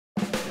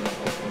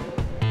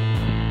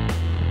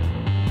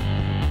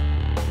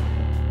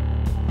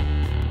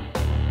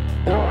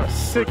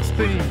6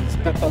 things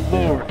that the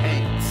Lord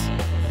hates.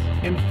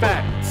 In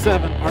fact,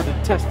 7 are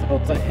detestable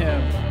to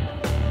him.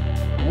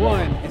 1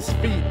 is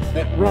feet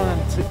that run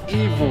to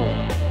evil.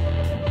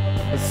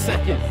 The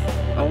second,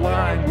 a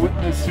lying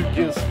witness who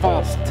gives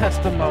false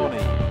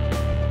testimony.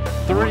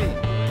 3,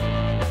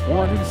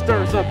 one who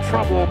stirs up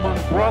trouble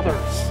among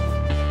brothers.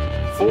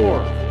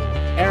 4,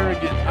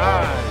 arrogant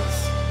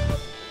eyes.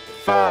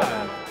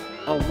 5,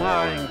 a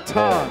lying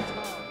tongue.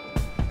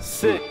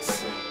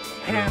 6,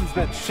 hands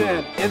that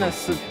shed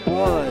innocent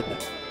blood.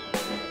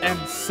 And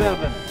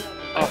 7,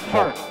 a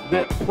heart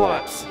that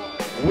plots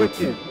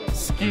wicked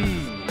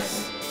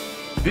schemes.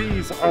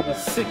 These are the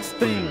 6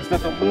 things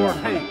that the Lord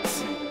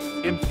hates.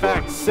 In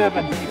fact,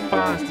 7 he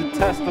finds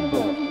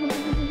detestable.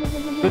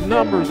 The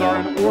numbers are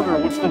in order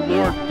which the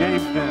Lord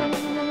gave them.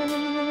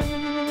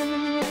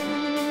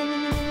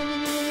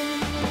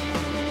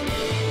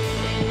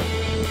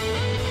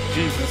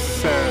 Jesus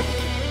said,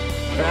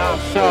 "Thou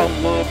shalt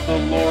love the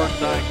Lord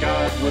thy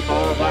God with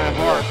all thy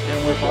heart,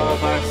 and with all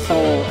thy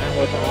soul, and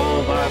with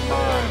all thy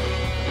mind.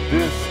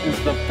 This is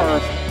the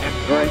first and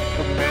great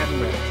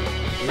commandment."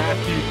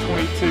 Matthew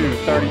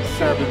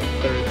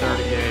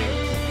 22:37-38.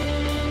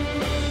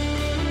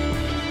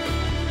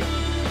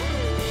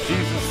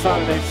 Jesus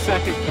cited a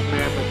second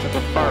commandment to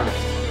the first,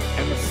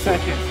 and the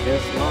second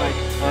is like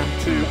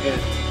unto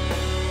it.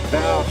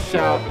 Thou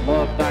shalt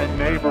love thy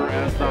neighbor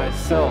as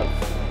thyself.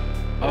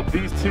 Of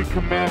these 2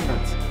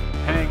 commandments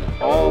hang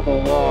all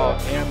the law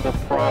and the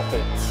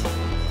prophets.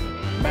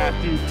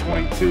 Matthew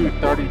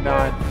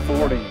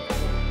 22:39-40.